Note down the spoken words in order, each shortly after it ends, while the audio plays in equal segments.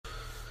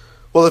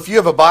Well, if you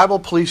have a Bible,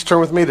 please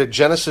turn with me to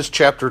Genesis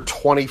chapter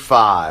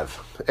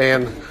 25.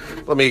 And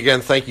let me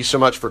again thank you so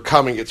much for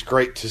coming. It's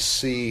great to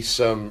see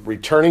some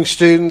returning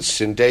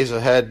students. In days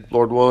ahead,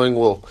 Lord willing,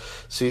 we'll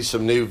see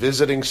some new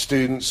visiting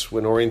students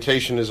when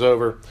orientation is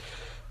over.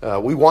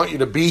 We want you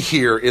to be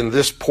here in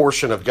this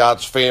portion of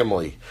God's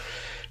family.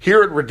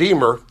 Here at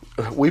Redeemer,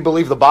 we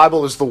believe the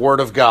Bible is the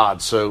Word of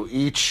God. So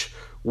each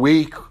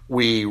week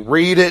we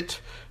read it,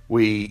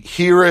 we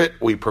hear it,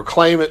 we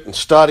proclaim it and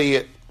study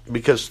it,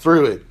 because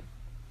through it,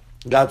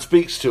 God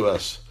speaks to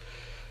us.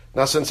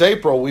 Now, since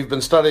April, we've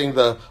been studying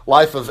the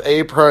life of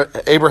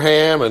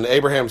Abraham and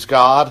Abraham's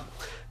God.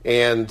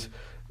 And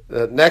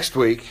next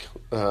week,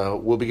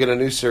 we'll begin a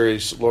new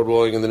series, Lord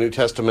willing, in the New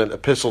Testament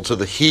epistle to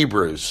the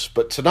Hebrews.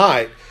 But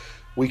tonight,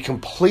 we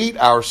complete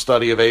our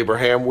study of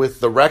Abraham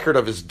with the record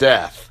of his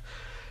death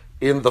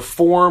in the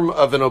form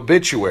of an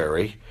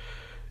obituary,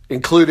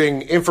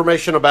 including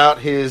information about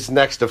his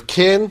next of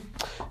kin,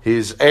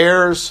 his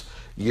heirs,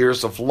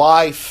 years of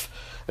life,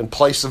 and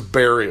place of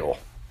burial.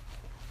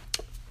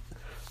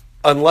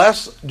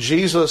 Unless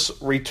Jesus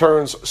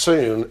returns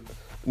soon,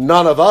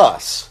 none of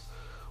us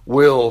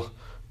will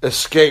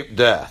escape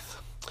death.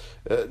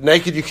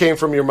 Naked you came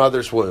from your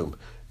mother's womb.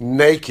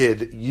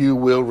 Naked you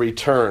will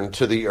return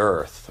to the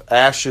earth.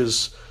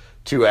 Ashes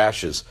to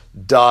ashes.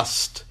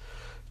 Dust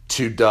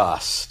to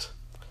dust.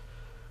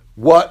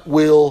 What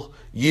will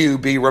you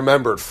be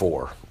remembered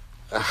for?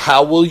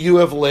 How will you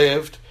have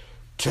lived?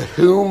 To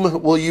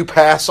whom will you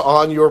pass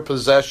on your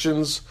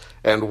possessions,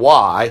 and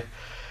why?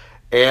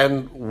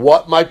 And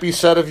what might be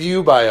said of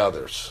you by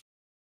others?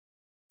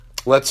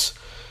 Let's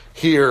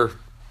hear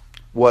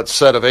what's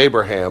said of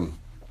Abraham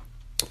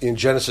in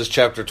Genesis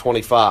chapter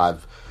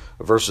 25,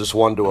 verses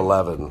 1 to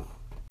 11.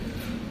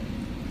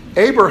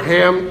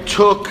 Abraham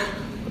took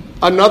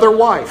another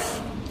wife,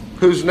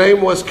 whose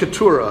name was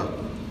Keturah.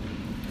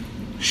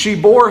 She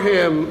bore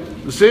him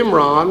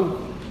Zimran,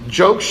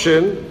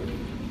 Jokshan,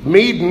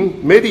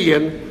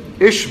 Midian,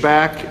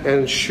 Ishbak,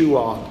 and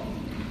Shuah.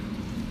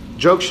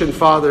 Jokshan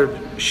fathered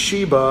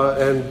Sheba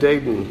and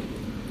Dedan.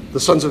 The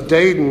sons of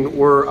Dedan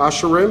were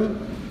Asherim,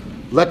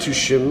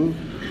 Letushim,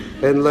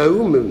 and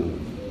Leumim.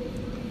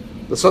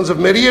 The sons of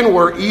Midian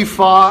were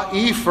Ephah,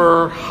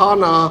 Epher,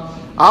 Hannah,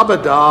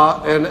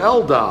 Abadah, and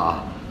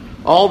Eldah.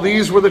 All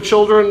these were the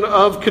children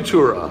of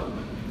Keturah.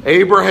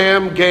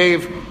 Abraham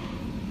gave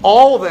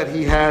all that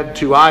he had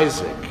to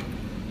Isaac.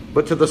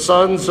 But to the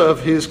sons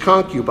of his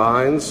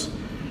concubines,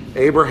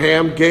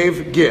 Abraham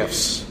gave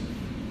gifts.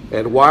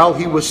 And while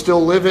he was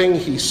still living,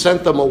 he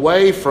sent them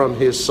away from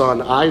his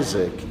son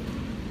Isaac,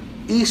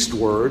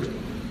 eastward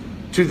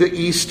to the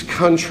east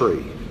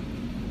country.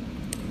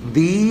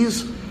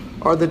 These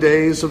are the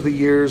days of the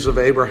years of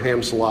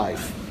Abraham's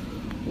life,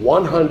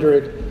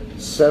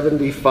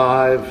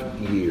 175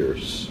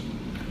 years.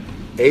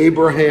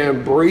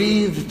 Abraham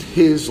breathed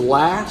his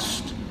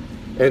last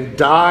and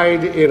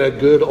died in a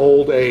good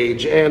old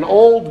age, an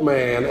old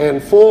man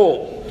and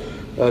full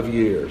of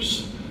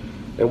years,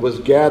 and was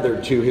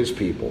gathered to his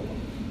people.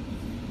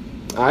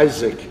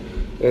 Isaac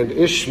and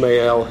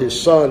Ishmael, his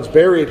sons,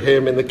 buried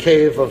him in the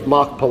cave of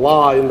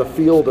Machpelah in the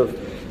field of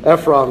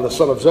Ephron, the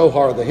son of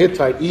Zohar the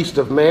Hittite, east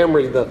of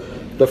Mamre,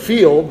 the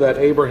field that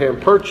Abraham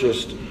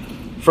purchased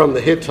from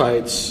the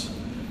Hittites.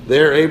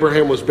 There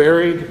Abraham was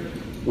buried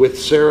with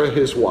Sarah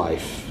his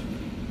wife.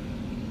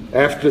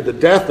 After the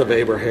death of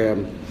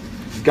Abraham,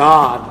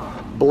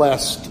 God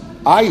blessed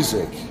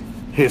Isaac,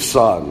 his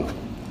son,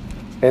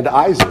 and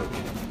Isaac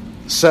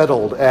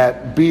settled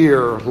at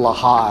Beer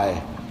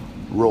Lahai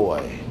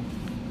Roy.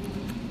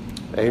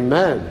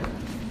 Amen.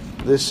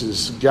 This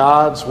is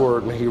God's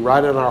word. May he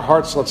write it in our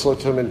hearts. Let's look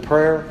to him in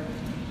prayer.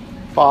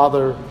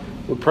 Father,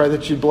 we pray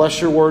that you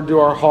bless your word to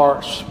our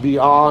hearts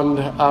beyond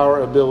our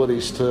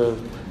abilities to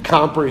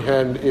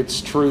comprehend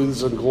its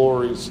truths and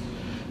glories,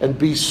 and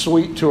be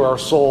sweet to our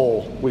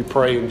soul, we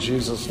pray in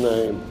Jesus'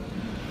 name.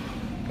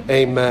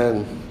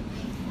 Amen.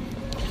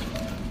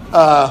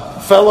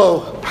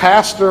 Fellow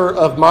pastor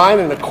of mine,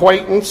 an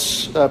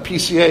acquaintance, a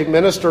PCA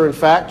minister, in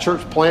fact,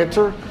 church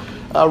planter,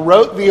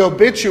 wrote the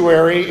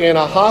obituary in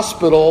a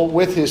hospital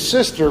with his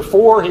sister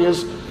for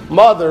his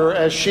mother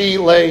as she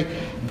lay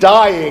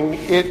dying.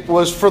 It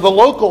was for the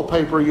local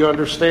paper, you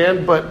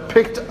understand, but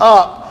picked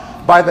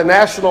up by the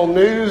national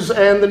news,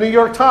 and the New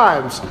York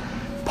Times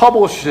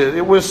published it.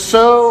 It was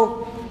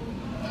so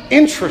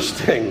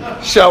interesting,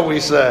 shall we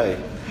say.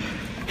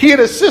 He and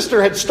his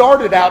sister had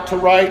started out to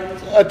write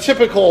a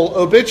typical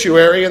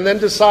obituary and then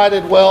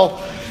decided,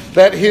 well,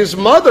 that his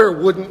mother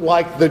wouldn't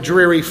like the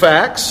dreary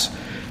facts.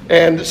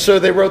 And so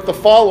they wrote the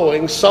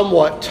following,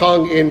 somewhat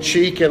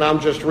tongue-in-cheek, and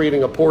I'm just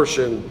reading a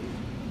portion.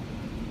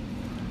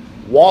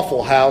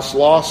 Waffle House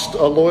lost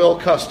a loyal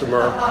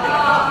customer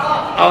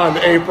on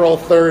April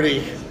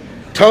 30.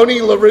 Tony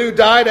LaRue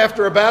died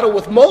after a battle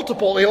with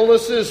multiple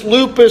illnesses,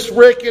 lupus,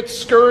 rickets,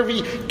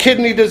 scurvy,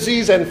 kidney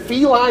disease, and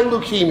feline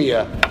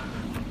leukemia.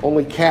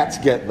 Only cats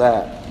get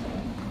that.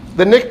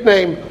 The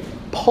nickname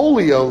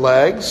Polio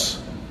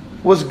Legs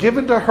was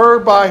given to her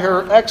by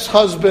her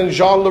ex-husband,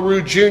 Jean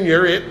LaRue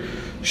Jr. It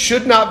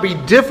should not be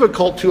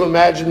difficult to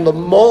imagine the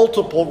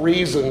multiple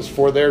reasons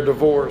for their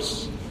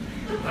divorce.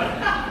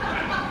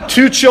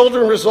 2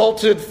 children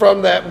resulted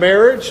from that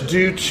marriage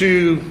due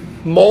to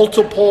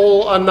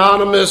multiple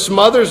anonymous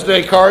Mother's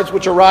Day cards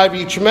which arrive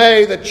each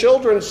May. The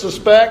children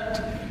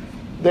suspect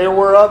there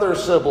were other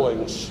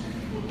siblings,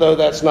 though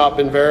that's not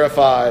been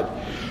verified.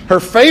 Her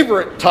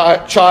favorite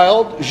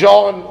child,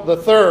 Jean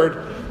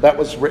III, that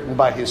was written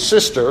by his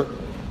sister,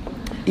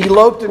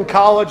 eloped in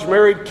college,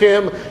 married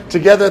Kim.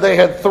 Together they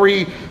had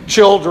 3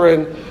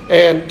 children.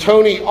 And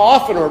Tony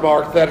often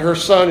remarked that her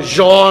son,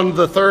 Jean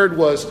III,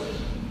 was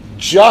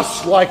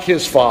just like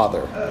his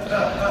father.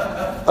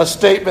 A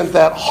statement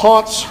that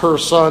haunts her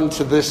son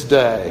to this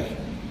day.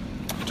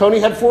 Tony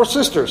had 4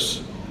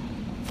 sisters.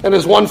 And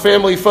as one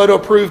family photo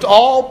proved,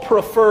 all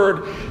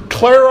preferred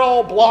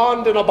Clairol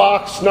blonde in a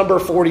box number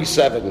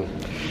 47.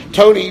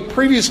 Tony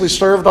previously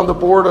served on the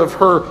board of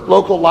her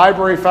local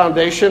library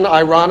foundation.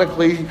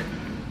 Ironically,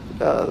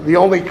 the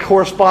only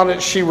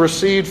correspondence she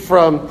received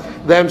from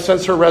them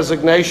since her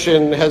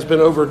resignation has been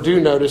overdue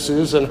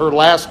notices, and her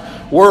last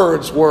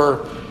words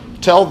were,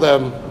 "Tell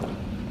them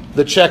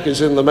the check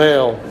is in the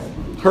mail."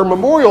 Her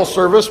memorial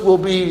service will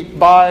be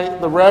by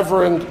the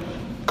Reverend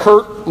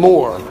Kurt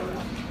Moore.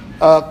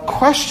 A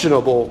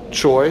questionable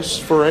choice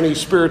for any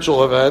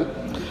spiritual event,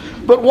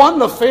 but one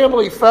the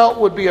family felt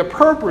would be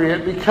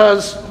appropriate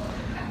because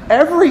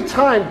every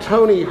time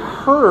Tony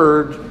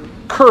heard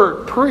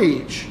Kurt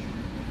preach,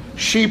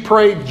 she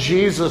prayed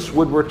Jesus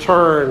would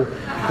return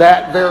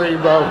that very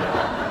moment.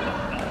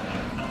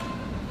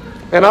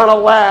 And on a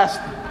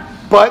last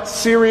but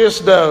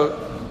serious note,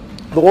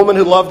 the woman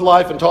who loved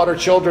life and taught her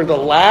children to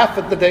laugh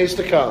at the days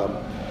to come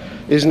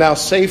is now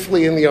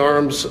safely in the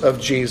arms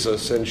of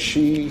Jesus, and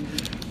she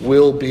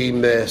will be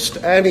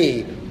missed.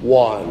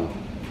 Anyone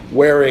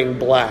wearing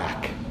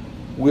black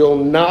will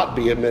not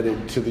be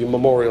admitted to the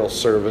memorial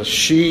service.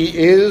 She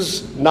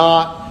is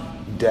not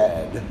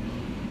dead.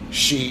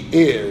 She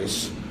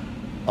is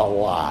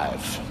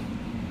alive.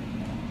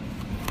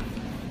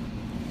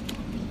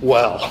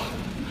 Well,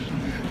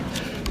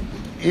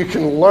 you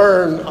can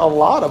learn a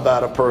lot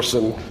about a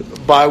person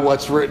by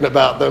what's written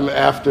about them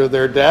after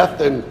their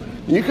death, and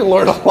you can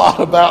learn a lot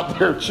about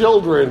their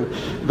children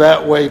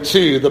that way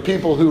too. The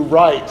people who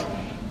write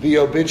the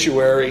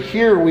obituary.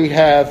 Here we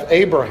have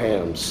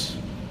Abraham's.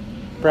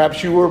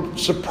 Perhaps you were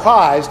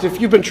surprised if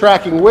you've been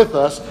tracking with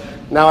us.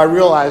 Now I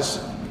realize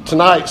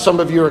tonight some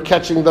of you are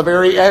catching the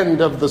very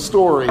end of the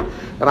story,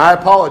 and I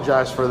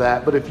apologize for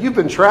that. But if you've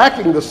been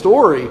tracking the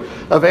story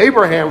of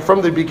Abraham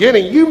from the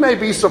beginning, you may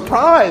be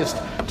surprised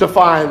to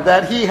find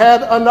that he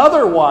had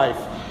another wife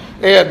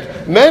and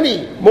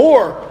many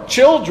more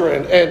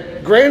children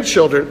and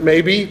grandchildren.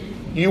 Maybe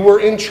you were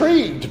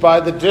intrigued by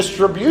the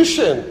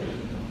distribution,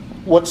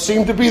 what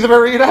seemed to be the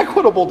very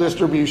inequitable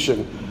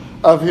distribution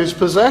of his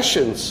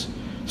possessions.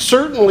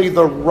 Certainly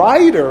the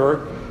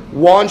writer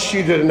wants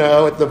you to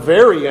know at the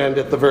very end,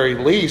 at the very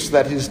least,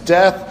 that his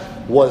death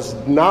was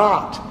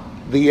not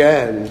the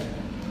end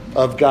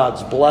of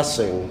God's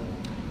blessing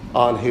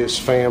on his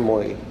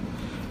family.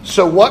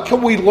 So what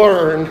can we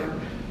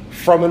learn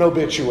from an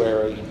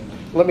obituary?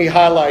 Let me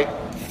highlight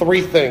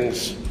 3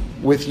 things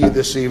with you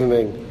this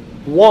evening.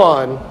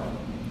 1,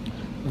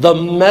 the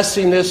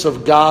messiness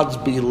of God's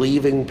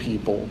believing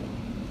people.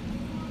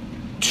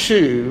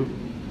 2,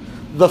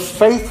 the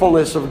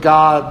faithfulness of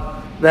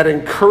God that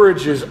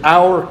encourages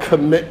our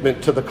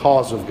commitment to the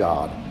cause of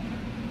God.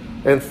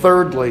 And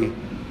thirdly,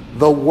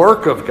 the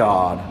work of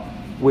God,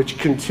 which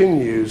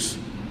continues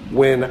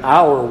when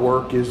our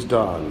work is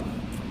done.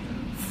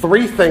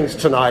 3 things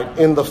tonight.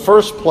 In the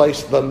first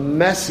place, the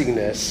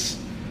messiness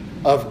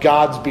of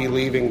God's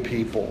believing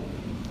people.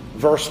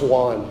 Verse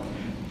 1,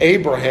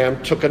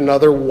 Abraham took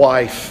another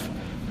wife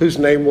whose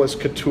name was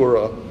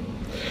Keturah.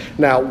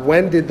 Now,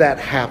 when did that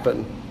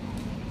happen?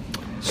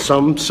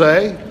 Some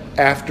say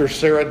after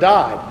Sarah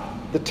died.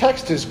 The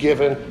text is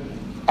given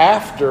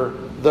after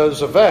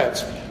those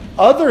events.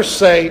 Others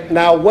say,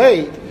 now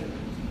wait,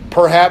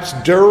 perhaps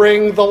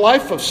during the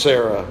life of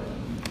Sarah.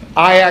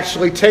 I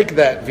actually take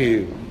that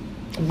view.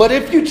 But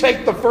if you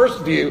take the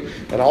first view,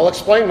 and I'll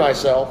explain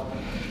myself,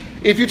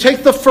 if you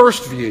take the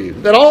first view,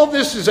 that all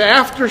this is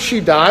after she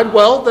died,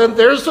 well, then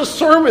there's a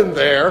sermon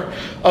there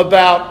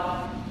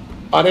about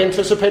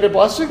unanticipated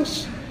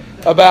blessings,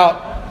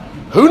 about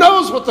who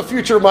knows what the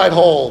future might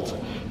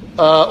hold,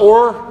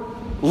 or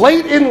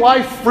late in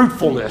life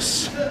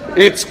fruitfulness,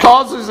 its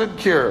causes and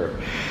cure.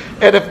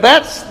 And if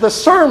that's the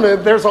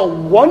sermon, there's a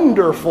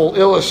wonderful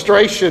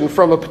illustration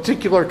from a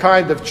particular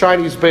kind of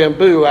Chinese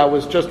bamboo I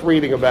was just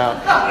reading about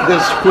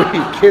this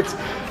week.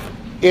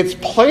 It's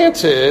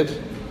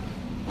planted,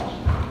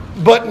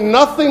 but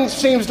nothing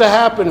seems to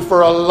happen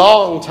for a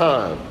long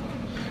time.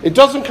 It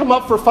doesn't come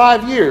up for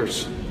 5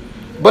 years,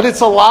 but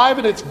it's alive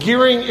and it's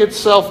gearing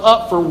itself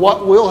up for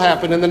what will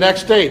happen in the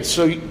next decade.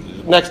 So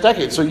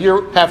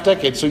half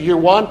decade. So year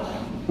 1,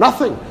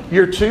 nothing.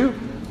 Year 2,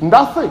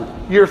 nothing.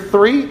 Year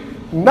 3,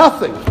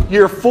 nothing.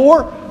 Year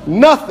 4,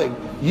 nothing.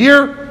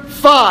 Year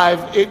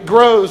 5, it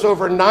grows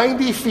over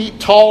 90 feet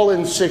tall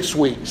in 6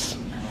 weeks.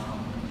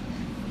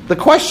 The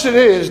question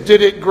is,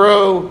 did it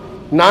grow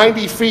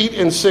 90 feet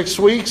in 6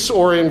 weeks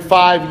or in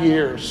 5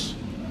 years?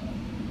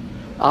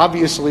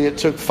 Obviously, it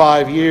took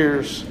 5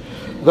 years,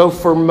 though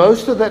for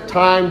most of that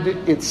time,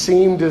 it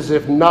seemed as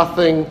if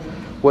nothing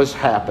was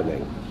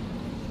happening.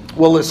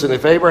 Well, listen,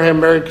 if Abraham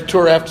married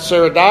Keturah after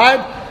Sarah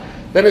died,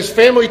 then his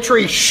family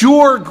tree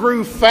sure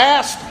grew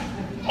fast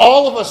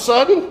all of a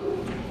sudden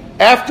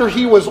after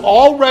he was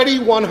already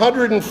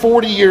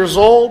 140 years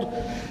old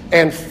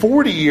and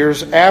 40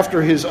 years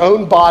after his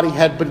own body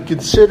had been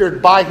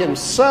considered by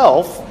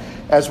himself,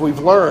 as we've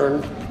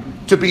learned,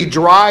 to be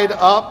dried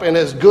up and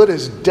as good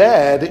as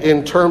dead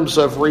in terms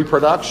of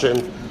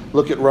reproduction.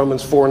 Look at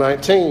Romans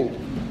 4:19.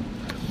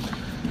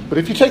 But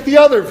if you take the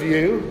other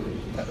view,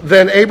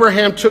 then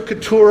Abraham took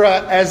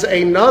Keturah as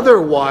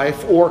another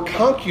wife or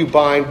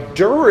concubine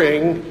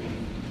during,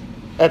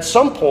 at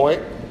some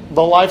point,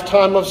 the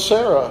lifetime of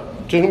Sarah,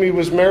 to whom he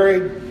was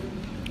married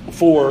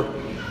for,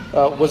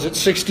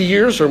 60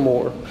 years or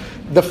more.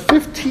 The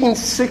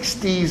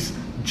 1560s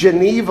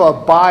Geneva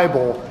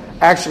Bible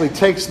actually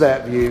takes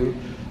that view,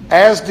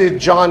 as did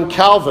John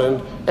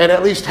Calvin and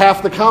at least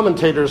half the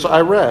commentators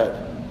I read.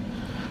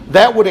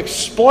 That would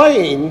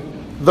explain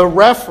the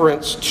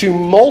reference to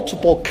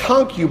multiple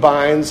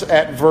concubines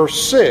at verse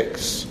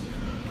 6.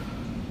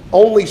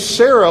 Only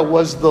Sarah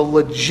was the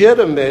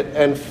legitimate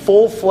and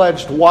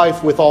full-fledged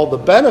wife with all the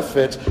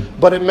benefits,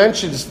 but it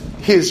mentions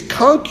his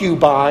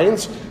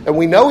concubines, and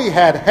we know he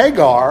had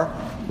Hagar,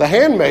 the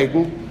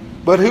handmaiden,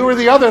 but who are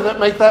the other that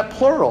make that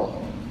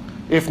plural,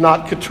 if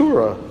not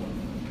Keturah?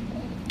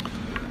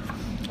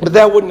 But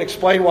that wouldn't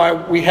explain why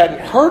we hadn't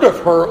heard of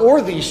her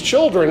or these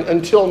children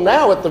until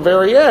now at the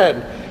very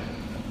end.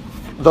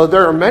 Though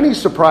there are many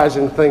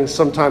surprising things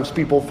sometimes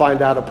people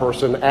find out a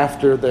person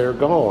after they're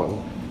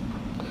gone.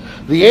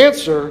 The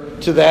answer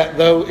to that,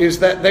 though, is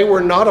that they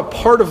were not a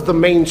part of the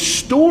main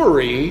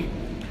story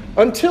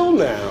until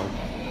now.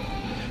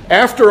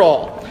 After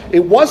all,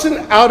 it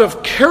wasn't out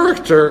of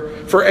character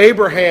for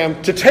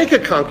Abraham to take a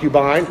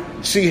concubine,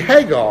 see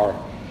Hagar.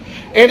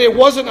 And it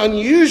wasn't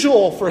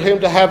unusual for him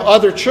to have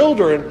other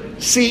children,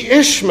 see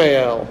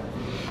Ishmael.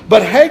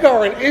 But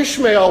Hagar and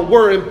Ishmael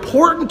were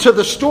important to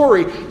the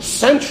story,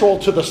 central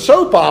to the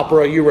soap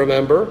opera, you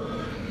remember.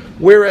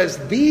 Whereas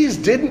these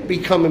didn't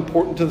become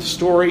important to the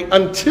story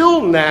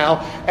until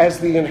now, as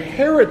the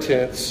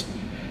inheritance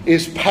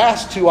is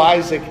passed to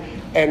Isaac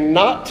and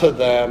not to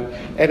them,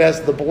 and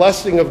as the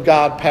blessing of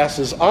God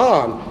passes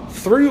on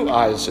through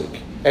Isaac,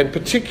 and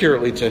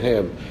particularly to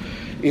him.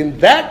 In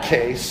that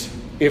case,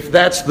 if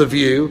that's the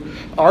view,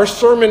 our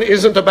sermon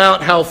isn't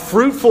about how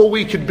fruitful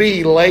we could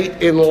be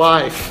late in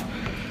life,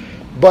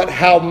 but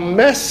how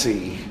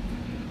messy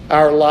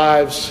our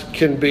lives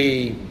can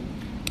be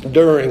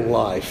during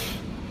life.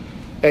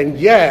 And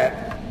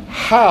yet,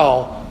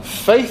 how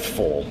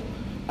faithful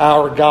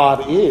our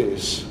God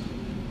is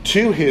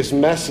to his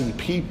messy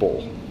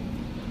people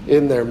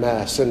in their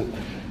mess. And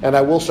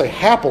I will say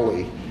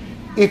happily,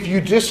 if you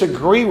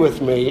disagree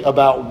with me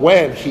about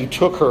when he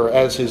took her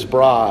as his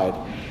bride,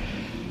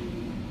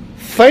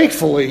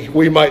 thankfully,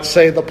 we might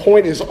say the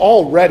point is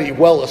already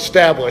well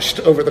established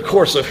over the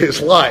course of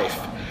his life.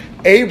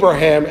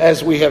 Abraham,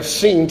 as we have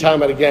seen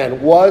time and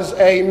again, was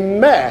a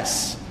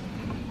mess,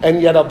 and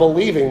yet a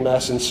believing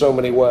mess in so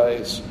many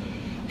ways.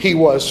 He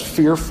was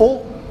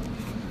fearful.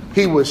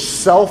 He was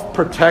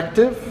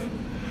self-protective.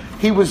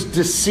 He was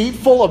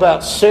deceitful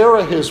about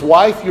Sarah, his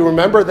wife. You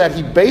remember that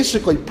he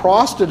basically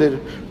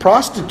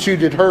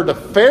prostituted her to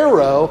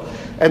Pharaoh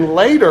and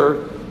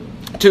later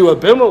to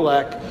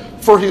Abimelech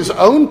for his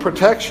own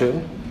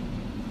protection.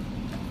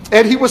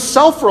 And he was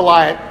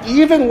self-reliant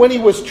even when he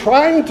was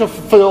trying to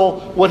fulfill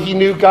what he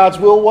knew God's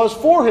will was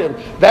for him.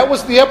 That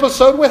was the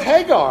episode with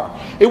Hagar.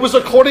 It was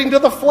according to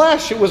the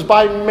flesh. It was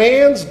by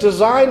man's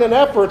design and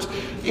efforts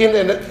in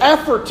an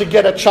effort to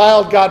get a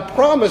child God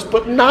promised,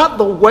 but not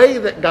the way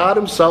that God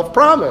himself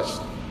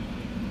promised.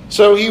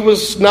 So he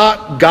was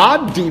not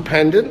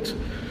God-dependent,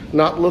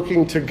 not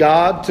looking to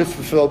God to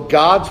fulfill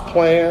God's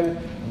plan,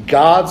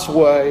 God's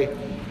way,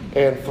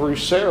 and through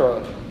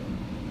Sarah.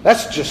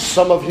 That's just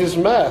some of his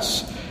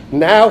mess.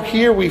 Now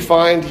here we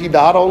find he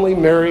not only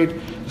married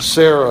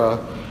Sarah,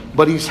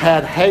 but he's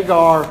had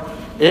Hagar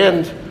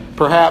and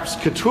perhaps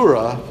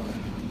Keturah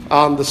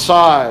on the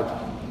side.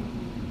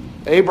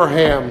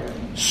 Abraham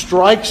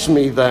strikes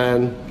me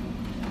then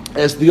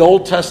as the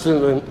Old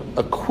Testament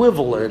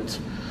equivalent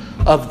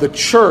of the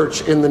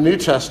church in the New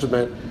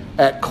Testament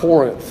at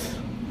Corinth.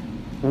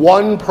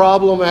 One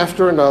problem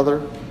after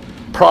another.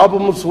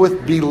 Problems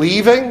with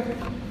believing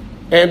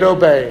and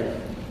obeying.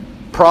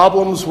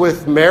 Problems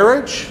with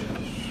marriage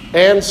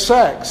and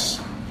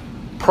sex,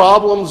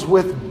 problems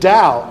with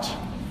doubt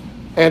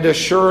and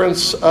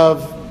assurance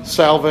of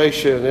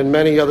salvation, and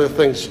many other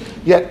things.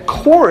 Yet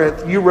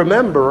Corinth, you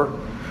remember,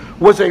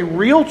 was a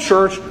real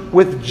church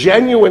with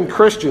genuine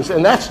Christians,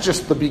 and that's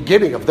just the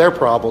beginning of their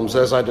problems,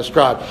 as I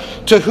described.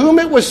 To whom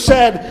it was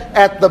said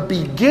at the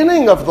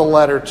beginning of the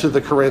letter to the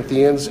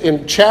Corinthians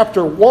in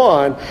chapter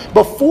 1,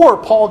 before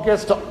Paul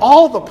gets to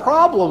all the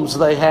problems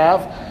they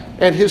have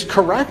and his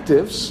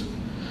correctives,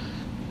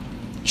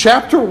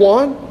 Chapter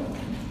 1,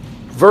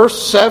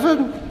 verse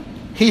 7,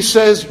 he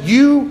says,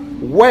 "You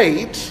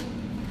wait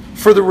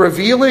for the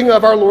revealing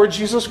of our Lord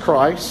Jesus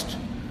Christ,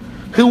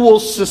 who will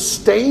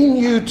sustain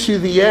you to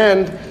the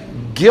end,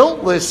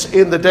 guiltless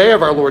in the day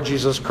of our Lord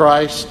Jesus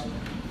Christ.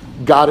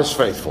 God is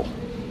faithful,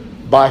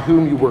 by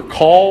whom you were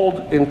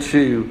called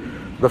into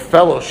the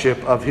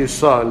fellowship of his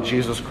Son,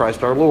 Jesus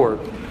Christ our Lord."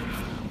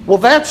 Well,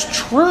 that's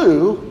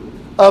true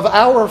of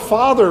our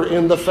father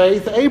in the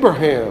faith,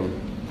 Abraham.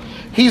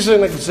 He's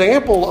an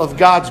example of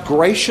God's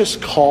gracious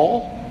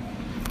called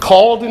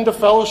into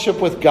fellowship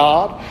with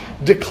God,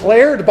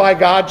 declared by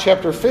God,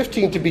 chapter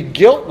 15, to be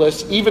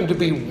guiltless, even to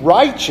be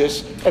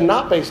righteous, and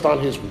not based on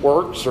his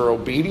works or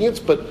obedience,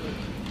 but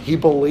he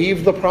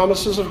believed the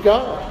promises of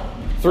God.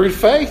 Through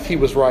faith, he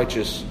was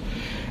righteous.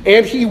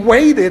 And he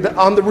waited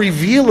on the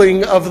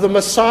revealing of the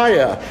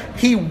Messiah.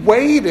 He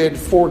waited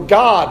for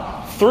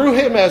God, through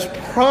him as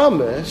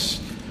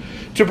promised,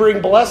 to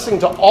bring blessing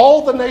to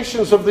all the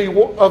nations of the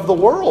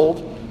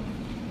world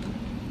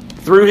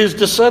through his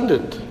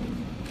descendant.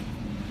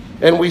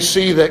 And we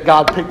see that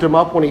God picked him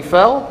up when he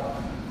fell.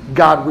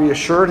 God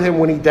reassured him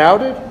when he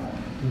doubted.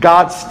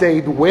 God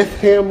stayed with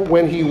him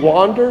when he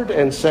wandered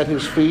and set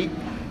his feet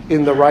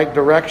in the right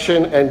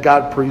direction. And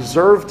God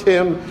preserved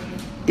him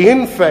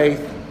in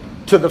faith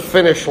to the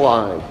finish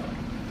line.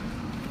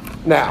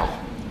 Now,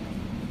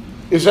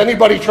 is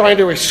anybody trying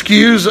to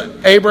excuse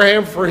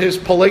Abraham for his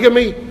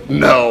polygamy?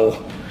 No.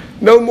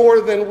 No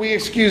more than we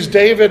excuse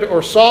David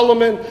or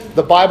Solomon.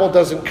 The Bible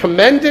doesn't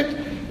commend it.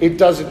 It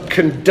doesn't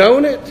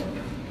condone it.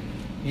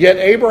 Yet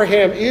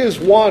Abraham is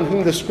one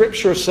whom the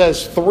Scripture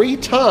says 3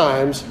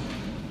 times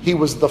he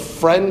was the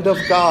friend of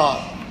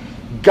God.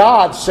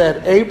 God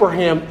said,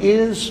 "Abraham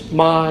is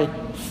my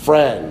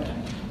friend."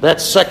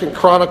 That's 2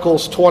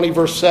 Chronicles 20,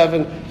 verse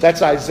 7.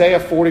 That's Isaiah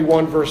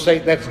 41, verse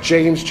 8. That's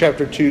James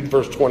chapter 2,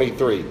 verse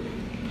 23.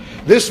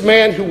 This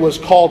man who was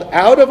called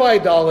out of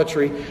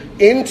idolatry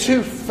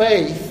into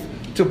faith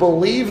to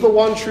believe the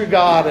one true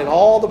God and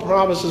all the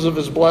promises of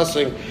his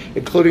blessing,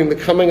 including the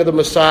coming of the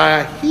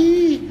Messiah,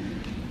 he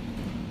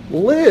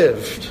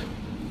lived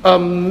a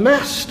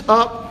messed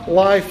up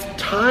life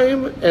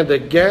time and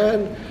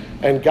again,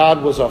 and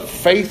God was a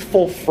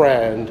faithful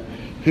friend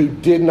who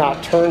did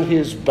not turn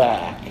his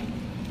back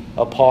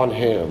upon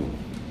him.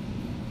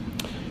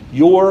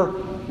 Your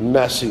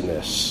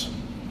messiness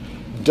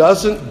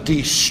doesn't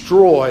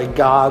destroy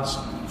God's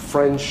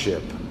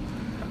friendship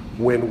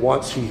when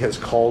once he has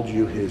called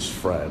you his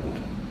friend.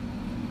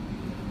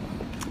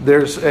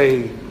 There's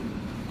a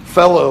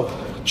fellow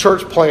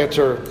church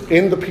planter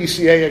in the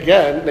PCA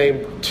again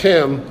named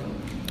Tim,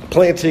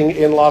 planting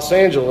in Los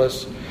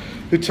Angeles,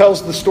 who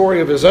tells the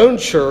story of his own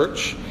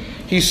church.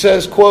 He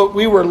says, quote,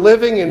 "We were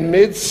living in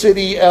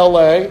mid-city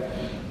LA.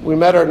 We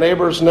met our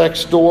neighbors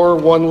next door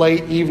one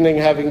late evening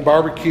having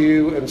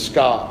barbecue and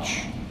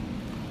scotch.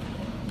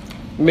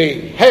 Me,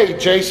 hey,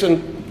 Jason,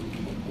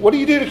 what do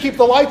you do to keep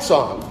the lights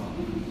on?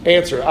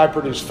 Answer, I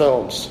produce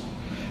films.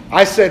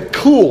 I said,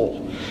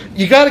 cool.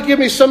 You got to give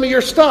me some of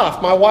your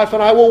stuff. My wife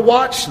and I will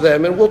watch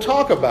them and we'll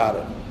talk about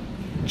it.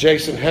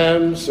 Jason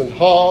hems and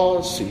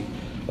haws. He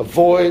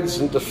avoids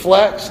and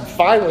deflects. And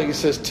finally he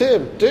says,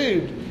 Tim,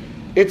 dude,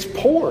 it's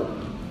porn.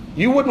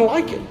 You wouldn't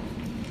like it.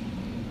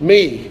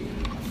 Me,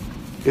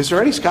 is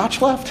there any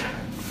scotch left?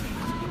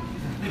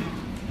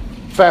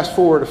 Fast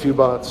forward a few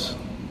months.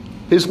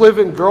 His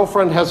live-in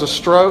girlfriend has a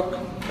stroke.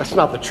 That's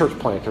not the church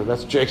planter.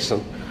 That's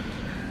Jason.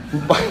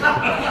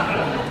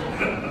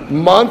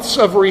 Months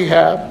of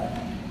rehab.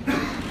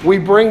 We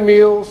bring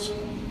meals.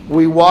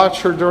 We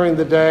watch her during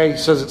the day. He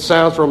says it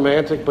sounds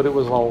romantic, but it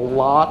was a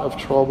lot of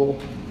trouble.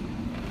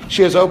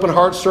 She has open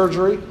heart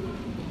surgery.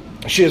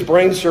 She has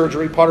brain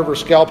surgery. Part of her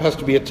scalp has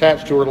to be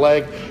attached to her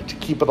leg to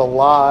keep it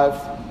alive.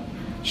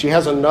 She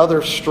has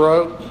another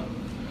stroke.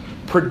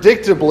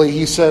 Predictably,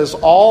 he says,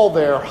 all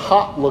their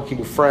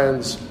hot-looking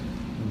friends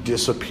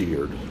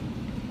disappeared.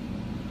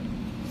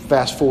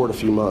 Fast forward a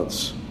few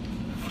months.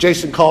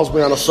 Jason calls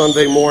me on a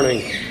Sunday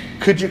morning.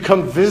 Could you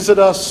come visit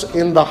us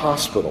in the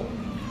hospital?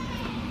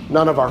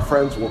 None of our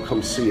friends will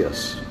come see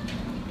us.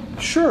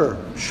 Sure,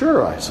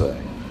 I say.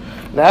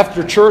 And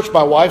after church,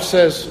 my wife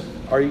says,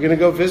 are you going to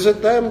go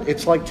visit them?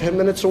 It's like 10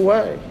 minutes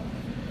away.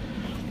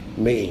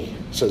 Me,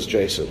 says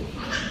Jason.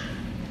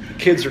 The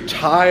kids are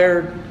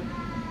tired,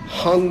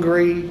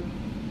 hungry.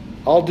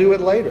 I'll do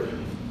it later.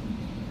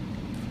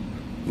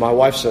 My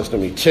wife says to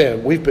me,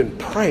 Tim, we've been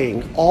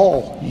praying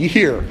all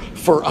year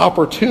for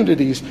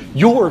opportunities.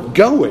 You're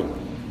going.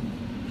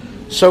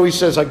 So he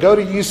says, I go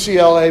to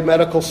UCLA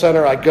Medical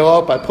Center. I go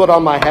up. I put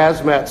on my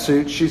hazmat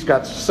suit. She's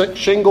got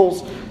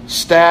shingles,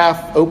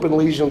 staph, open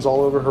lesions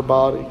all over her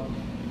body.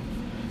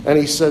 And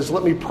he says,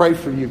 let me pray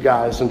for you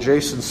guys. And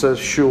Jason says,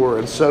 sure.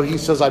 And so he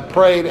says, I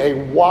prayed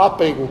a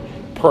whopping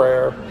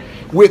prayer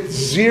with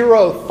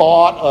zero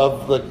thought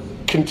of the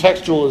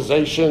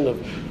contextualization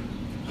of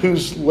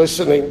who's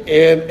listening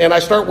in. And I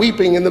start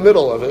weeping in the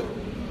middle of it.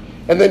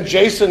 And then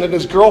Jason and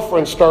his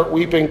girlfriend start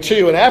weeping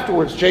too. And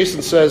afterwards,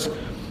 Jason says,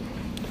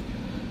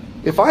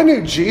 if I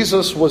knew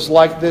Jesus was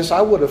like this,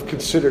 I would have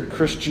considered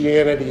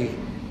Christianity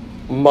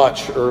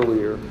much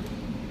earlier.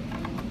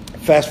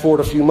 Fast forward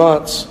a few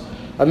months,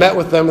 I met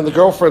with them, and the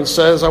girlfriend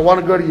says, I want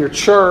to go to your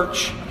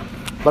church,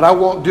 but I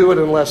won't do it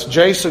unless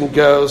Jason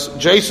goes.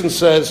 Jason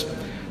says,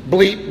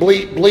 bleep,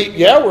 bleep, bleep,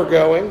 yeah, we're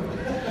going.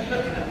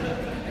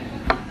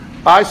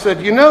 I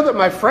said, you know that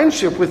my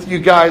friendship with you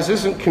guys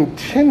isn't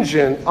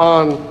contingent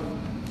on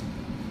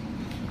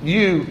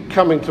you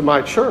coming to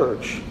my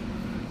church.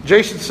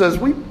 Jason says,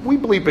 we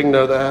bleeping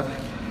know that.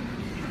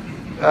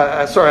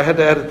 Sorry, I had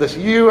to edit this.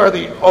 You are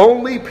the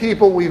only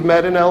people we've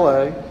met in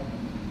L.A.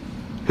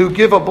 who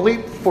give a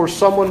bleep for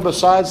someone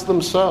besides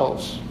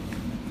themselves.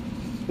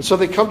 And so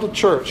they come to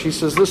church. He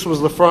says this was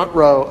the front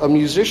row, a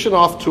musician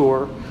off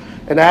tour,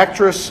 an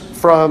actress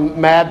from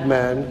Mad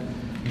Men,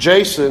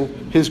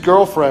 Jason, his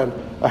girlfriend,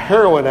 a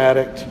heroin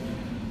addict,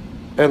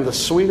 and the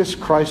sweetest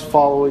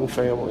Christ-following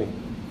family.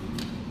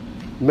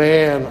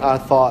 Man, I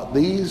thought,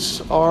 these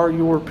are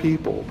your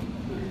people.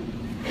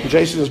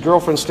 Jason's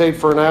girlfriend stayed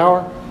for an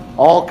hour.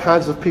 All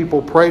kinds of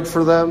people prayed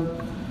for them.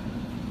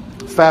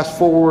 Fast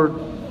forward,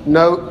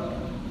 note,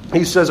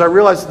 he says, I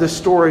realize this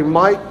story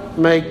might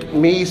make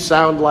me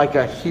sound like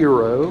a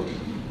hero,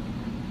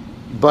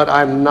 but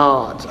I'm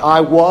not.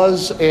 I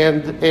was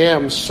and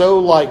am so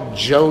like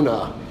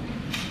Jonah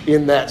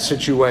in that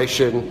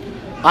situation.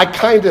 I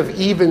kind of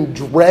even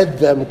dread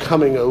them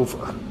coming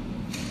over.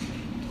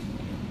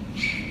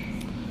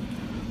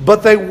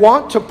 But they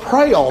want to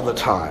pray all the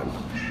time.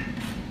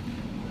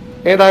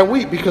 And I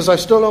weep because I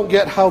still don't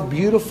get how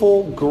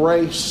beautiful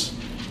grace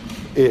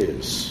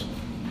is.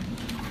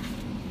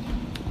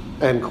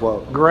 End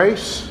quote.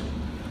 Grace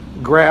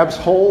grabs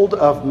hold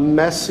of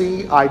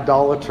messy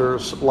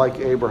idolaters like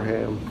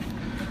Abraham.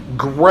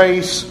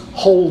 Grace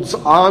holds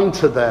on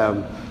to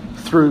them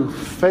through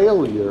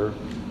failure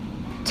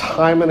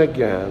time and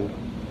again,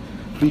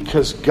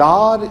 because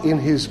God in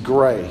His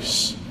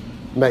grace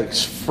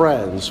makes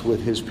friends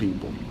with His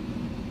people.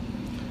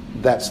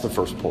 That's the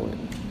first point.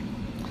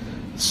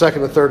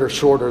 Second and third are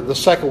shorter. The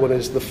second one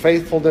is the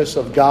faithfulness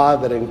of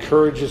God that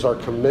encourages our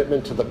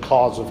commitment to the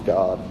cause of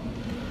God.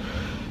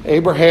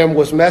 Abraham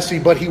was messy,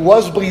 but he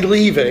was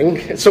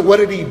believing. So what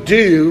did he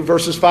do?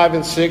 Verses 5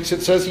 and 6,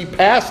 it says he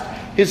passed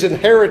his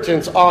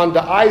inheritance on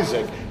to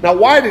Isaac. Now,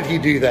 why did he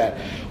do that?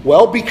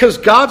 Well, because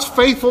God's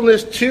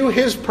faithfulness to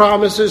His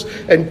promises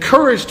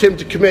encouraged him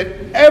to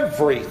commit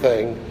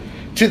everything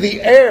to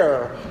the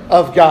heir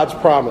of God's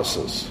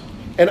promises.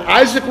 And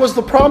Isaac was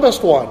the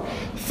promised one.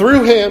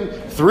 Through him,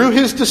 through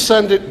his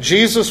descendant,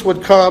 Jesus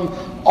would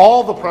come.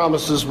 All the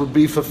promises would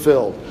be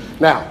fulfilled.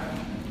 Now,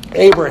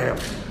 Abraham,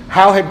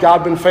 how had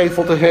God been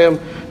faithful to him?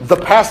 The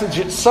passage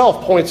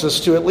itself points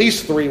us to at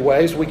least three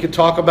ways. We could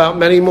talk about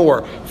many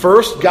more.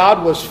 First,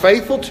 God was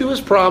faithful to His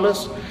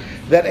promise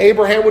that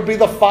Abraham would be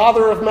the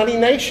father of many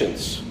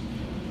nations.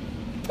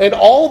 And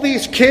all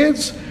these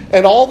kids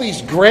and all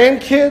these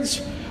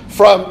grandkids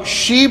from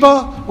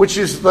Sheba, which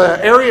is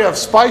the area of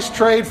spice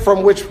trade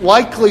from which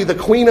likely the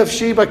Queen of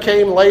Sheba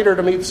came later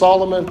to meet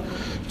Solomon,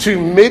 to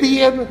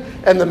Midian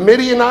and the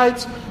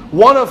Midianites,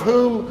 one of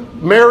whom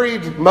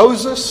married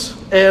Moses,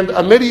 and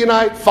a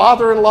Midianite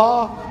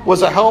father-in-law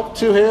was a help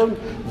to him,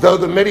 though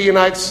the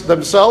Midianites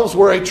themselves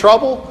were a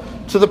trouble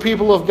to the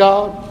people of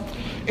God.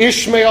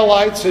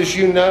 Ishmaelites, as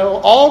you know,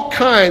 all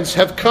kinds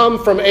have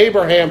come from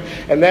Abraham,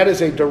 and that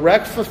is a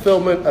direct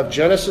fulfillment of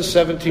Genesis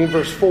 17,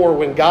 verse 4,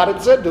 when God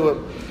had said to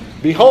him,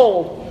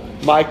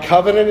 behold, my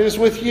covenant is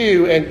with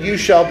you, and you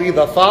shall be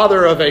the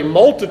father of a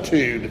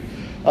multitude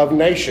of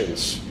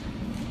nations.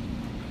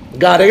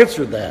 God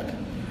answered that.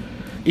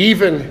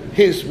 Even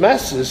his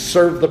messes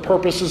served the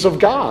purposes of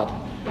God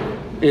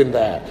in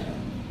that.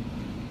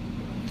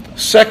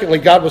 Secondly,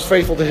 God was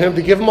faithful to him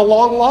to give him a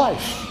long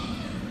life.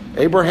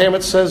 Abraham,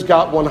 it says,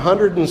 got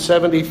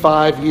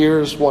 175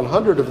 years.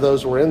 100 of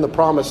those were in the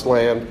promised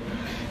land.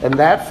 And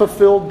that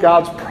fulfilled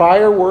God's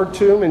prior word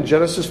to him in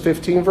Genesis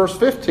 15, verse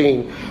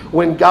 15,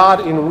 when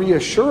God, in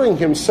reassuring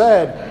him,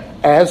 said,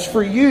 as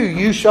for you,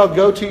 you shall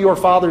go to your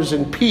fathers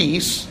in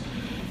peace.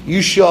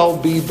 You shall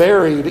be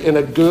buried in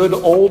a good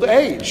old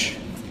age.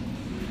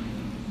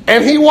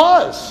 And he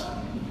was.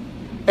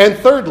 And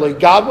thirdly,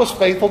 God was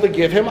faithful to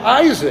give him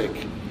Isaac.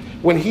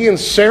 When he and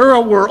Sarah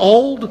were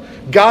old,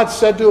 God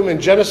said to him in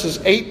Genesis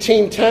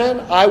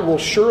 18:10, I will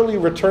surely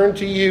return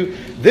to you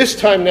this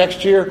time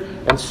next year,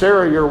 and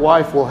Sarah, your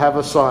wife, will have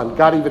a son.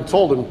 God even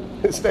told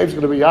him his name's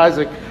going to be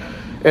Isaac.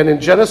 And in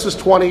Genesis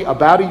 20,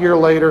 about a year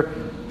later,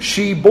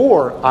 she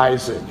bore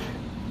Isaac,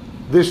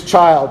 this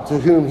child to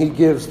whom he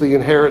gives the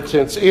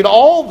inheritance. In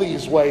all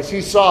these ways,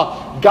 he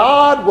saw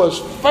God was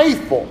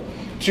faithful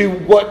to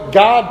what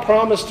God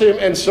promised him.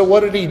 And so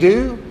what did he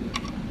do?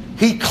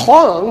 He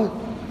clung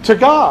to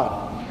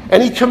God,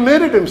 and he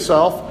committed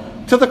himself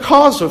to the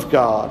cause of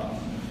God.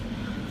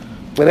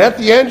 And at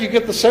the end, you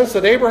get the sense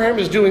that Abraham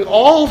is doing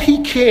all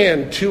he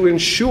can to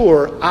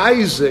ensure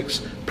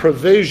Isaac's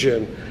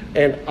provision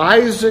and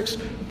Isaac's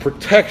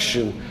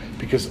protection,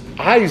 because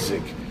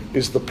Isaac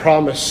is the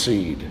promised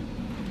seed.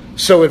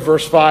 So at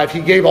verse 5,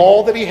 he gave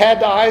all that he had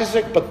to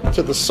Isaac, but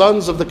to the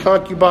sons of the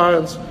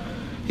concubines,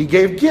 he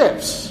gave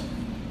gifts.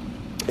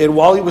 And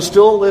while he was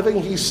still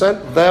living, he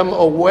sent them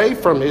away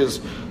from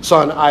his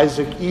son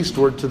Isaac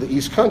eastward to the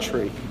east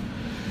country.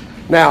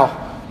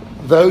 Now,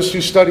 those who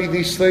study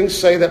these things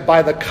say that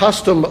by the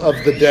custom of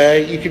the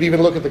day, you could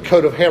even look at the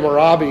Code of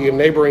Hammurabi in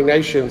neighboring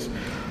nations,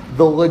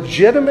 the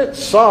legitimate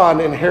son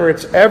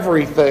inherits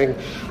everything.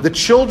 The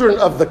children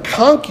of the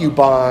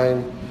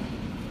concubine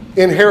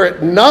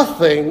inherit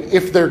nothing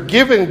if they're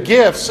given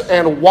gifts,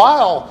 and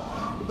while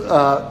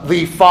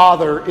the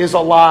father is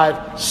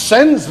alive,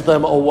 sends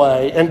them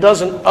away and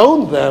doesn't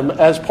own them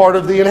as part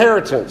of the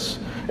inheritance.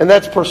 And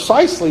that's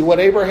precisely what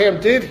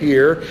Abraham did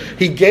here.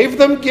 He gave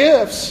them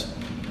gifts,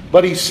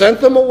 but he sent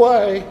them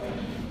away.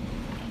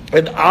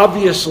 And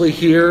obviously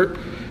here,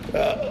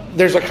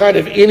 there's a kind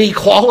of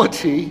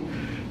inequality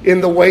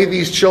in the way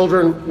these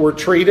children were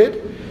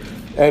treated.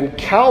 And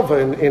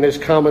Calvin, in his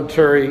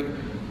commentary,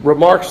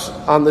 remarks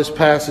on this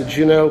passage,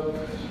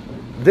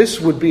 this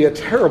would be a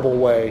terrible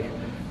way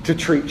to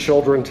treat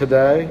children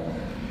today.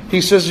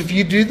 He says, if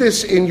you do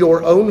this in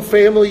your own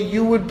family,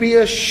 you would be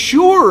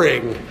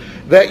assuring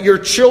that your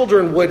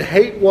children would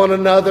hate one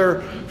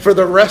another for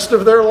the rest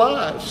of their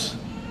lives.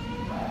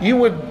 You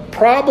would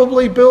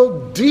probably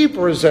build deep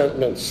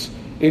resentments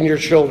in your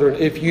children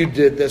if you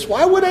did this.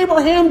 Why would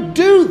Abraham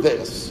do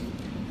this?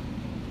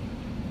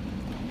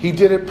 He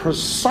did it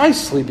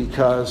precisely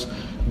because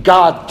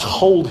God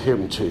told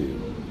him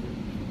to,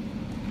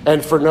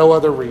 and for no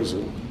other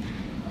reason.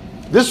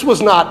 This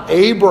was not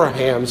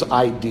Abraham's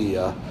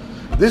idea.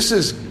 This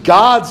is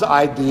God's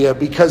idea,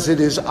 because it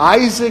is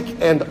Isaac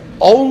and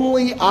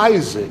only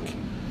Isaac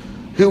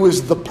who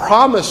is the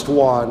promised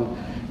one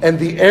and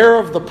the heir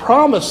of the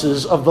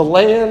promises of the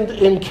land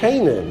in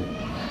Canaan.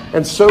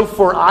 And so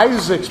for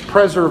Isaac's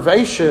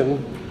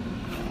preservation,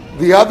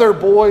 the other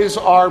boys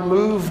are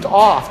moved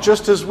off,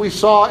 just as we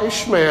saw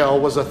Ishmael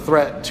was a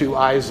threat to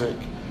Isaac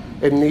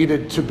and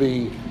needed to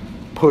be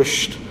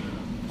pushed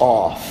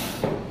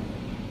off.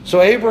 So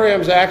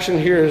Abraham's action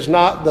here is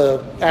not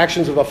the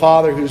actions of a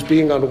father who's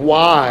being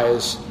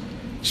unwise,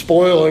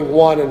 spoiling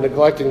one and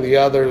neglecting the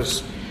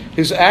others.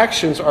 His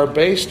actions are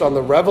based on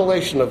the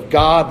revelation of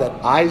God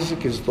that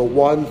Isaac is the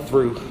one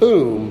through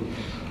whom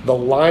the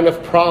line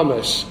of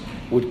promise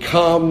would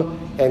come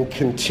and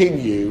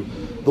continue,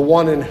 the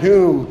one in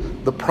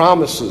whom the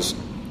promises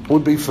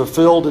would be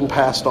fulfilled and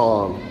passed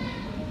on.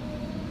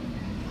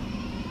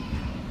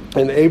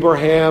 And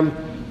Abraham,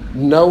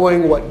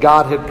 knowing what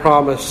God had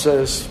promised,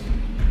 says,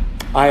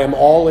 I am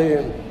all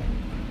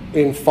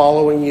in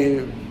following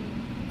you.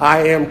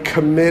 I am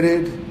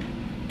committed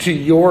to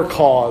your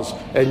cause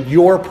and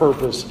your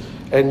purpose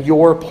and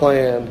your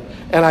plan.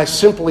 And I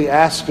simply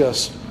ask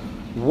us,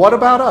 what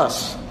about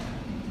us?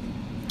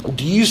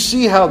 Do you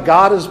see how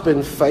God has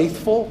been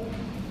faithful?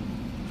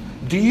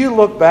 Do you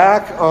look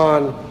back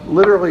on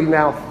literally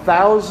now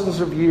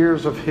thousands of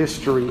years of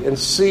history and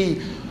see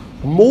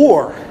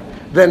more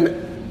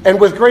than,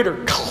 and with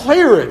greater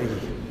clarity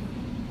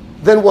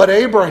than what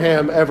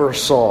Abraham ever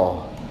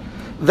saw?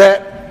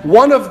 That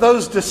one of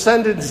those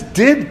descendants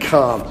did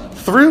come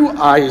through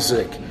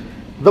Isaac,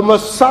 the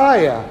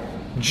Messiah,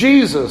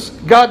 Jesus.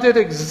 God did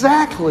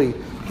exactly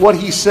what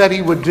he said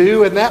he would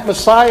do, and that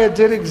Messiah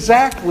did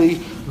exactly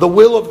the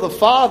will of the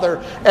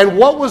Father. And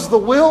what was the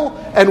will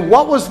and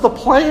what was the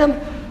plan?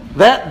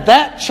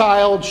 That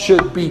child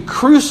should be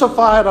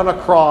crucified on a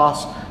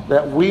cross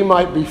that we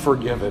might be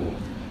forgiven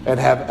and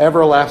have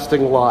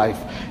everlasting life.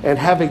 And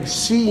having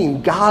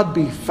seen God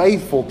be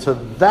faithful to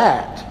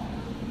that,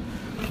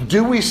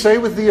 do we say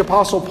with the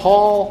Apostle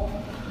Paul,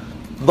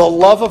 the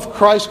love of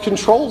Christ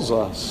controls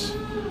us,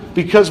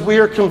 because we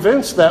are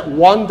convinced that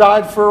one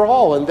died for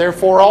all, and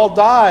therefore all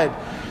died.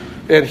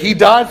 And he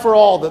died for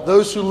all, that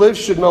those who live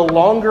should no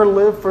longer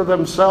live for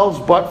themselves,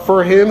 but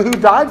for him who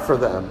died for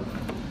them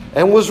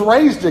and was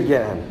raised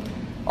again.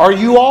 Are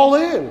you all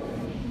in?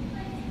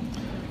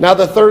 Now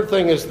the third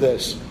thing is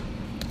this.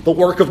 The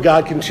work of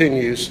God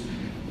continues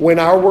when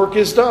our work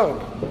is done.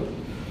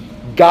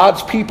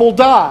 God's people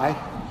die,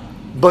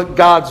 but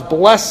God's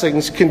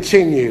blessings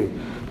continue.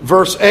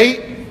 Verse 8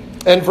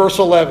 and verse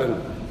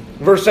 11.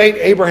 Verse 8,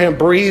 Abraham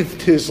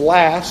breathed his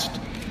last,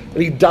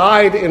 and he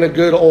died in a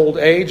good old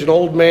age, an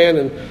old man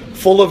and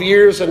full of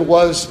years, and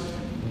was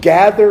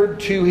gathered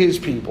to his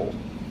people.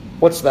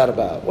 What's that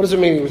about? What does it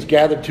mean he was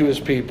gathered to his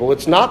people?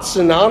 It's not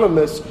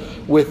synonymous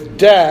with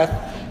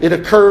death. It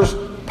occurs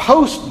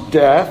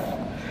post-death.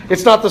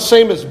 It's not the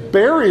same as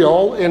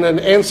burial in an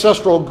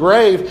ancestral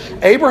grave.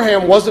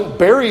 Abraham wasn't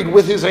buried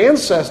with his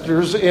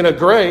ancestors in a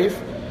grave.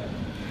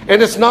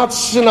 And it's not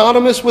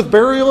synonymous with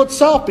burial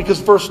itself, because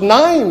verse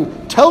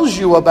 9 tells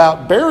you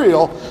about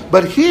burial.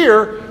 But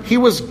here, he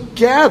was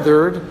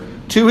gathered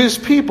to his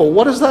people.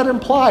 What does that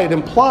imply? It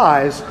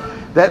implies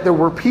that there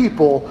were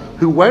people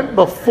who went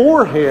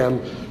before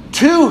him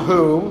to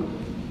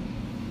whom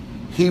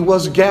he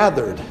was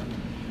gathered.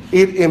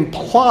 It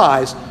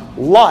implies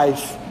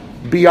life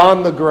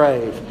beyond the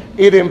grave.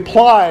 It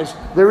implies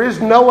there is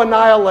no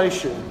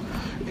annihilation.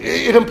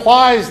 It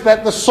implies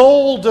that the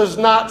soul does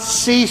not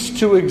cease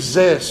to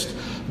exist.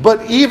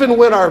 But even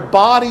when our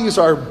bodies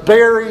are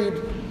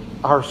buried,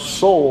 our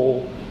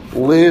soul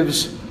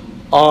lives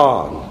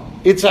on.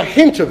 It's a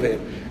hint of it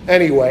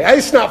anyway.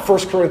 It's not 1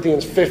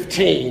 Corinthians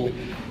 15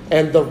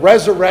 and the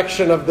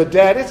resurrection of the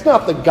dead. It's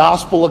not the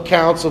gospel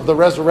accounts of the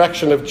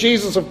resurrection of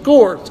Jesus, of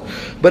course,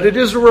 but it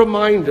is a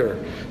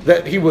reminder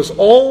that he was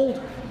old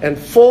and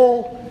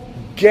full,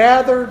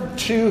 gathered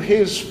to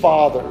his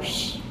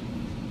fathers.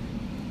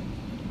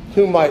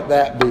 Who might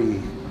that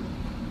be?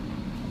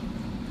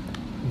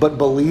 But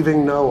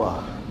believing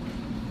Noah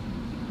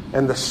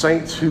and the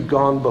saints who've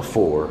gone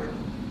before.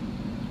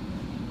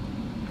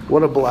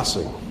 What a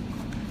blessing.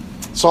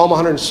 Psalm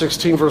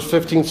 116 verse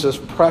 15 says,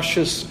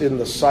 "Precious in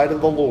the sight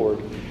of the Lord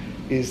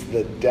is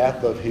the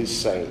death of his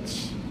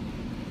saints."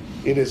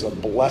 It is a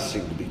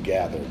blessing to be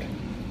gathered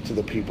to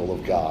the people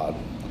of God.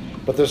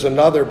 But there's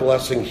another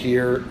blessing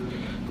here.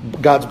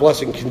 God's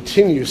blessing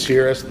continues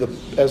here as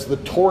the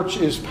torch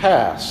is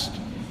passed.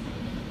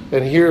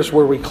 And here's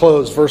where we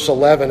close. Verse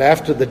 11,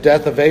 after the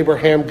death of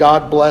Abraham,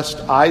 God blessed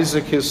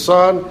Isaac his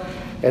son,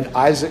 and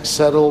Isaac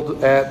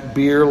settled at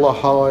Beer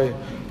Lahai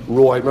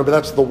Roi. Remember,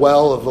 that's the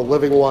well of the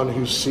living one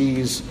who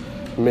sees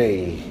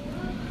me.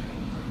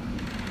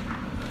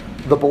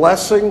 The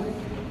blessing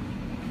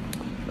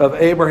of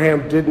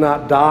Abraham did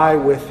not die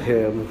with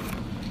him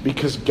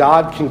because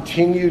God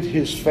continued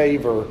his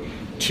favor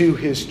to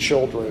his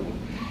children.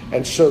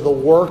 And so the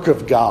work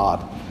of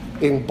God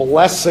in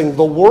blessing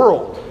the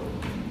world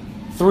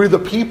through the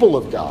people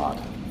of God,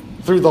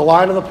 through the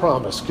line of the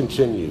promise,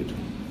 continued.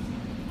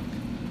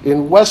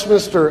 In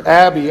Westminster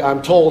Abbey,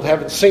 I'm told,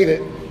 haven't seen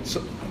it,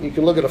 so you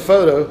can look at a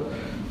photo,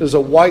 there's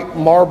a white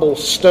marble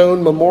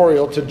stone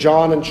memorial to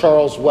John and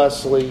Charles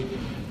Wesley.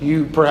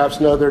 You perhaps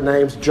know their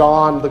names.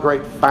 John, the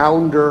great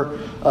founder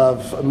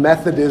of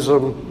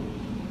Methodism,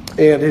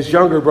 and his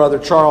younger brother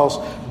Charles,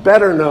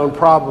 better known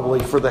probably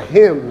for the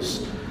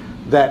hymns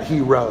that he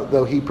wrote,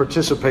 though he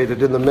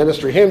participated in the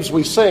ministry. Hymns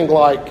we sing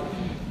like,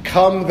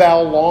 "Come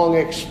Thou Long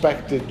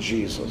Expected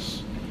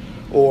Jesus,"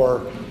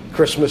 or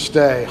Christmas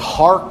Day,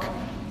 "Hark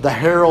the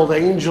herald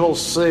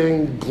angels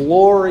sing,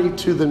 glory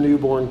to the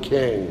newborn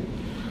King,"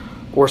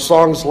 or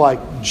songs like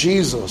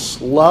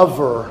 "Jesus,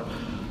 Lover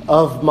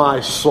of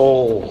my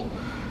soul,"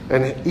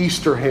 and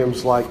Easter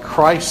hymns like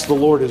 "Christ the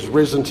Lord is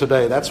risen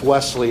today." That's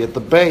Wesley. At the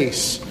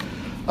base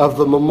of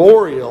the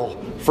memorial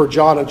for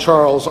John and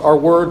Charles are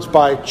words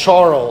by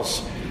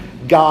Charles: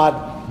 "God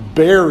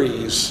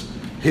buries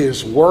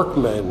his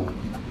workmen,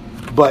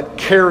 but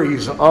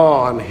carries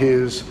on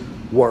his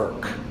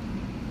work."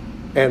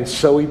 And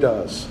so he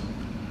does,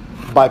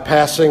 by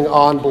passing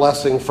on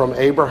blessing from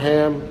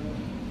Abraham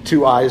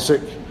to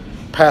Isaac,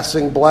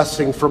 passing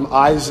blessing from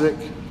Isaac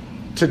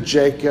to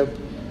Jacob,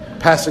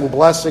 passing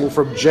blessing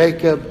from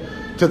Jacob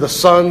to the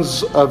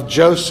sons of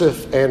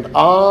Joseph, and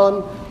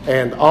on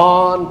and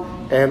on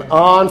and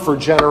on for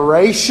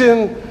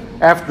generation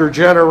after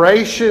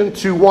generation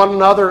to one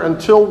another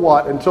until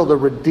what? Until the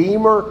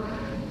Redeemer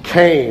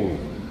came,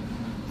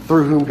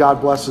 through whom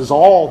God blesses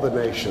all the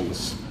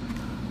nations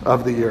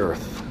of the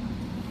earth.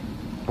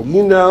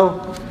 You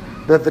know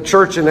that the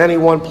church in any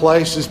one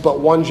place is but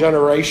one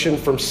generation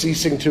from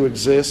ceasing to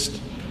exist.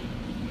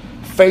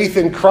 Faith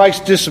in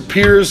Christ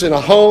disappears in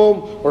a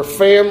home or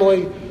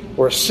family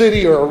or a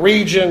city or a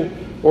region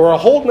or a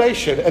whole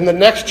nation, and the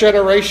next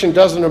generation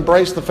doesn't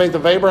embrace the faith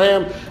of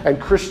Abraham,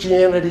 and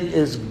Christianity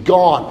is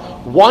gone.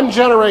 One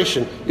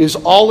generation is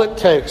all it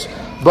takes,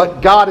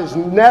 but God is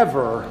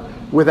never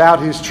without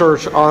his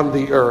church on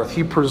the earth.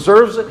 He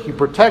preserves it, he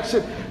protects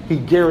it, he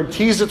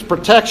guarantees its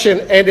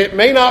protection, and it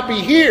may not be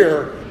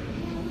here,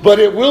 but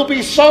it will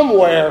be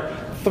somewhere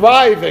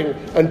thriving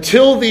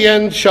until the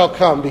end shall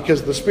come,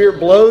 because the Spirit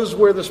blows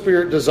where the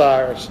Spirit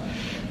desires.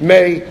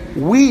 May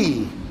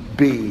we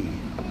be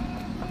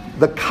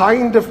the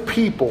kind of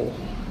people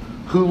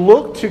who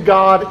look to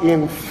God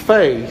in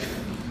faith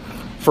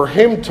for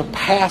him to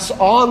pass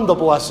on the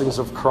blessings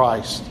of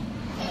Christ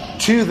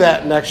to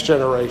that next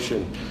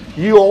generation.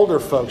 You older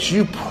folks,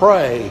 you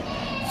pray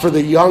for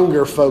the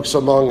younger folks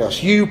among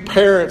us. You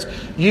parents,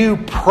 you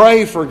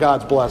pray for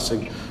God's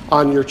blessing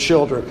on your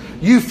children.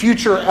 You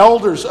future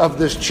elders of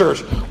this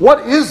church,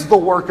 what is the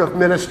work of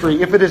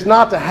ministry if it is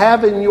not to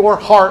have in your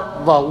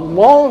heart the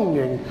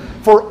longing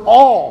for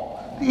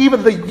all,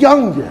 even the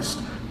youngest,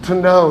 to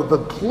know the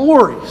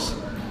glories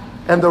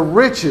and the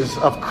riches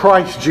of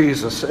Christ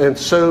Jesus, and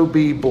so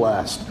be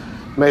blessed.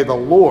 May the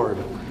Lord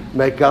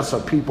make us a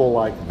people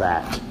like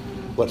that.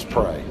 Let's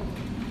pray.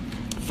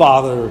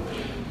 Father,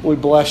 we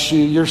bless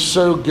you. You're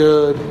so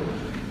good.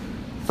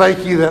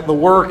 Thank you that the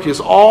work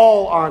is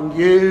all on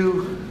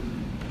you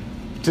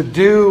to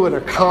do and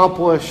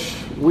accomplish.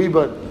 We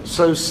but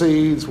sow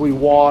seeds, we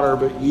water,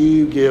 but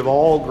you give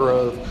all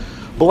growth.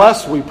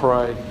 Bless, we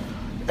pray,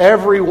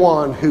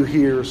 everyone who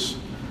hears.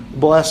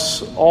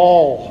 Bless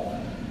all,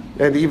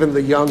 and even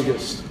the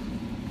youngest.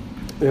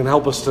 And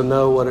help us to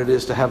know what it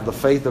is to have the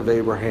faith of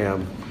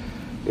Abraham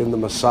in the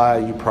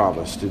Messiah you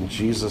promised. In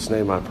Jesus'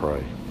 name I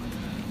pray.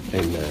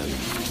 Amen.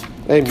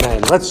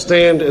 Amen. Let's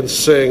stand and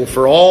sing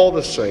for all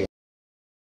the saints.